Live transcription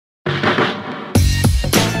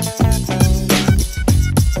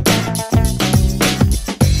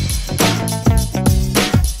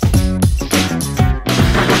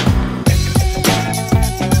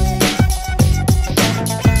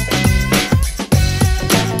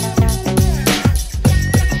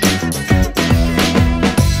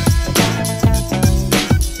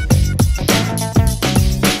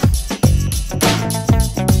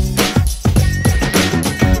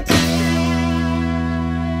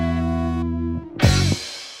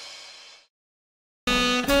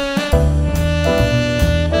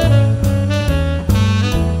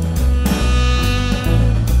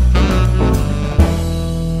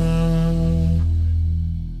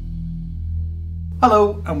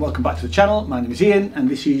Hello and welcome back to the channel. My name is Ian and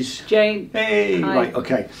this is Jane. Hey, Hi. Right,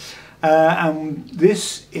 okay. And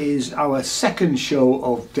this is our second show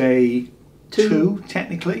of day two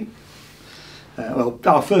technically. Well,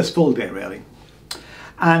 our first full day really.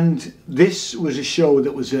 And this was a show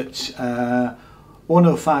that was at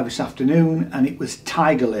 1:05 this afternoon, and it was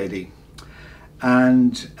Tiger Lady.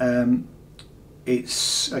 And I'll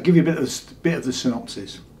give you a bit of the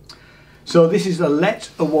synopsis. So this is the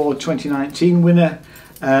Let Award 2019 winner,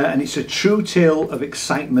 and it's a true tale of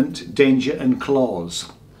excitement, danger and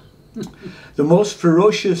claws. The most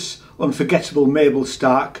ferocious, unforgettable Mabel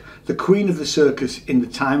Stark, the queen of the circus in the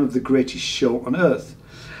time of the greatest show on earth,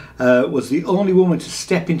 was the only woman to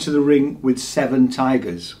step into the ring with 7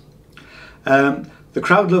 tigers. The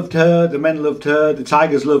crowd loved her, the men loved her, the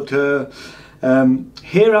tigers loved her.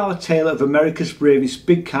 Hear our tale of America's bravest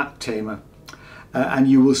big cat tamer. And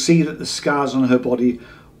you will see that the scars on her body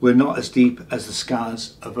were not as deep as the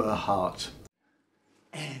scars of her heart.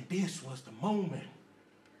 And this was the moment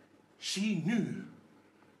she knew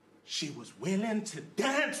she was willing to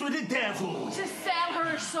dance with the devil. To sell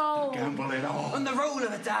her soul. Gamble it all. On the roll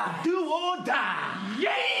of a die. Do or die.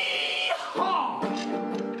 Yee-haw!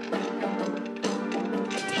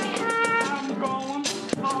 I'm going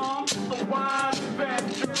on a wild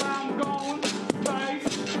adventure. I'm going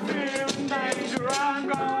face fear and danger. I'm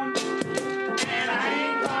going, and I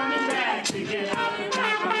ain't coming back to get out of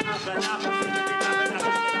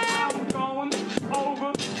I'm going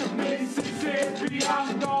over to Mississippi.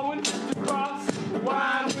 I'm going to cross the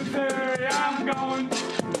wide Missouri. I'm going,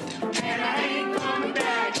 and I ain't coming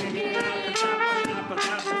back to get out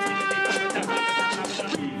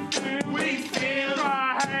We still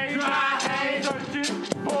dry hay, searching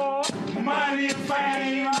for money and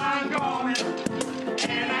fame. I'm going,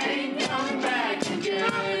 and I ain't coming back to get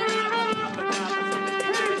out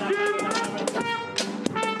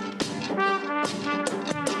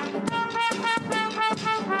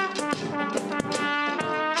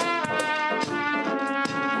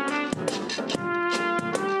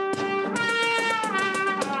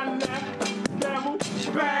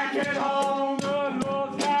Back at home, the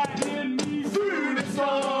Lord's guiding me through the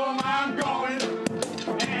storm. I'm going,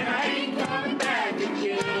 and I ain't coming back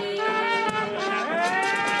again.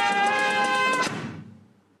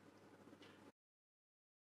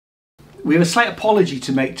 We have a slight apology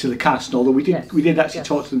to make to the cast, although we did actually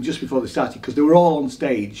talk to them just before they started, because they were all on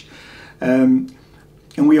stage, and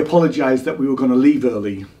we apologised that we were going to leave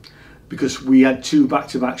early because we had 2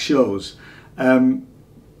 back-to-back shows.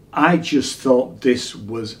 I just thought this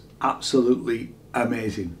was absolutely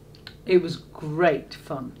amazing. It was great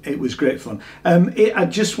fun. It was great fun. I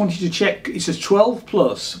just wanted to check, it says 12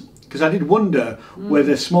 plus, because I did wonder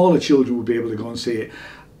whether smaller children would be able to go and see it.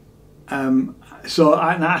 So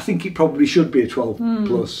I think it probably should be a 12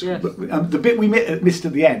 plus. Yes. But, the bit we missed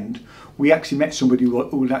at the end, we actually met somebody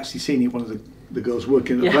who had actually seen it, one of the girls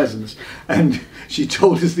working at the Pleasance, and she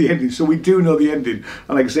told us the ending, so we do know the ending.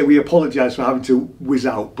 And like I said, we apologise for having to whiz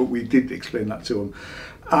out, but we did explain that to them.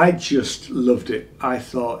 I just loved it. I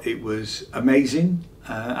thought it was amazing.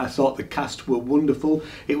 I thought the cast were wonderful.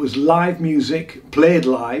 It was live music, played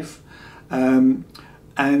live, and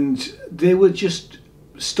they were just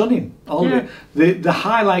stunning. The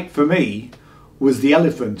highlight for me was the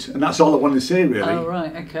elephant, and that's all I wanted to say really. Oh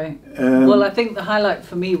right, okay. Well, I think the highlight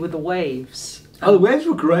for me were the waves. The waves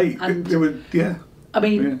were great. And they were, I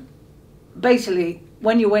mean, basically,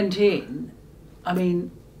 when you went in, I mean,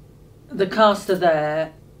 the cast are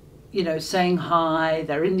there, you know, saying hi.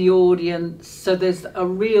 They're in the audience, so there's a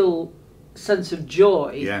real sense of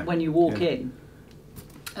joy when you walk in.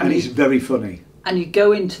 And it's very funny. And you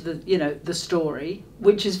go into the, you know, the story,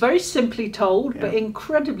 which is very simply told, but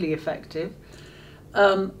incredibly effective.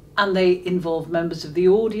 And they involve members of the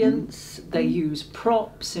audience. They use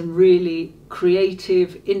props in really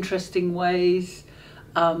creative, interesting ways,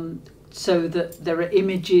 so that there are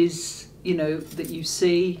images, you know, that you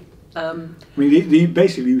see. I mean, they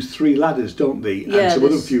basically use 3 ladders, don't they? And some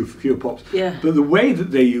other few props. Yeah. But the way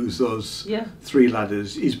that they use those 3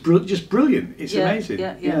 ladders is just brilliant. It's amazing.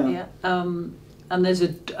 Yeah. And there's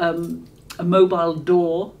a mobile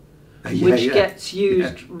door, which gets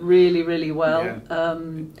used really, really well,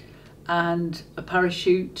 and a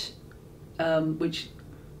parachute, which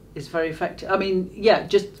is very effective. I mean,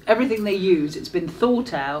 just everything they use, it's been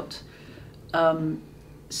thought out.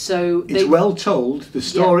 So it's well told. The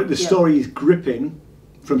story is gripping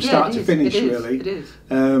from start to finish. Really, it is.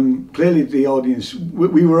 Clearly, the audience,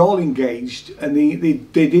 we were all engaged, and they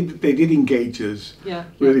did engage us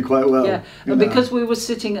really quite well. Yeah, and because we were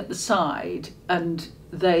sitting at the side, and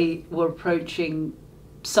they were approaching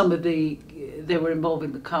some of the they were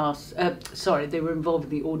involving the cast. Sorry, they were involving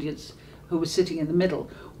the audience who was sitting in the middle.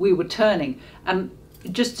 We were turning, and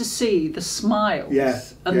just to see the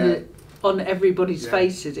smiles and on everybody's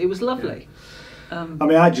faces, it was lovely. I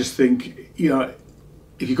mean, I just think, you know,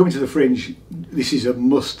 if you come into the Fringe, this is a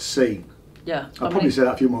must-see. Yeah, I'll probably say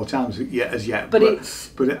that a few more times yet. But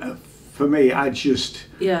for me, I just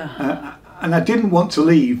and I didn't want to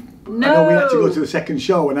leave. No. I know we had to go to the second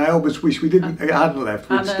show, and I almost wish we hadn't left.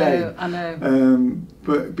 We'd stayed. I know.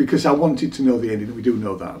 But because I wanted to know the ending, we do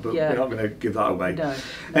know that, but we're not going to give that away. No.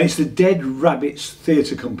 And it's the Dead Rabbits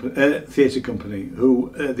Theatre Company,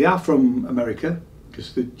 who they are from America,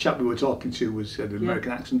 because the chap we were talking to was had an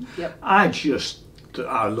American accent. Yep.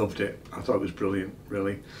 I loved it. I thought it was brilliant,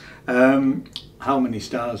 really. How many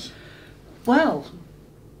stars? Well,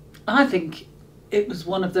 I think it was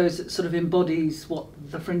one of those that sort of embodies what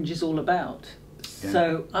the Fringe is all about. Yeah.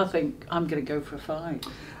 So I think I'm going to go for a 5.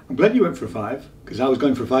 I'm glad you went for a 5, because I was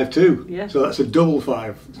going for a 5 too. Yeah. So that's a double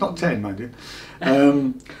 5. It's not 10, mind you.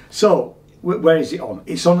 So where is it on?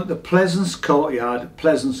 It's on at the Pleasance Courtyard,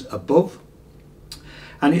 Pleasance above.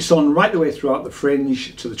 And it's on right the way throughout the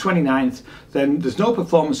Fringe to the 29th. Then there's no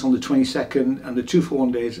performance on the 22nd, and the 2 for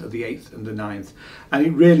 1 days are the 8th and the 9th. And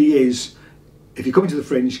it really is, if you're coming to the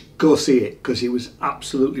Fringe, go see it, because it was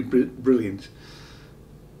absolutely brilliant.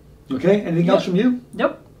 Okay, anything else from you?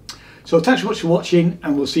 Nope. So thanks so much for watching,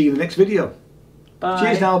 and we'll see you in the next video. Bye.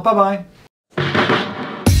 Cheers now, bye bye.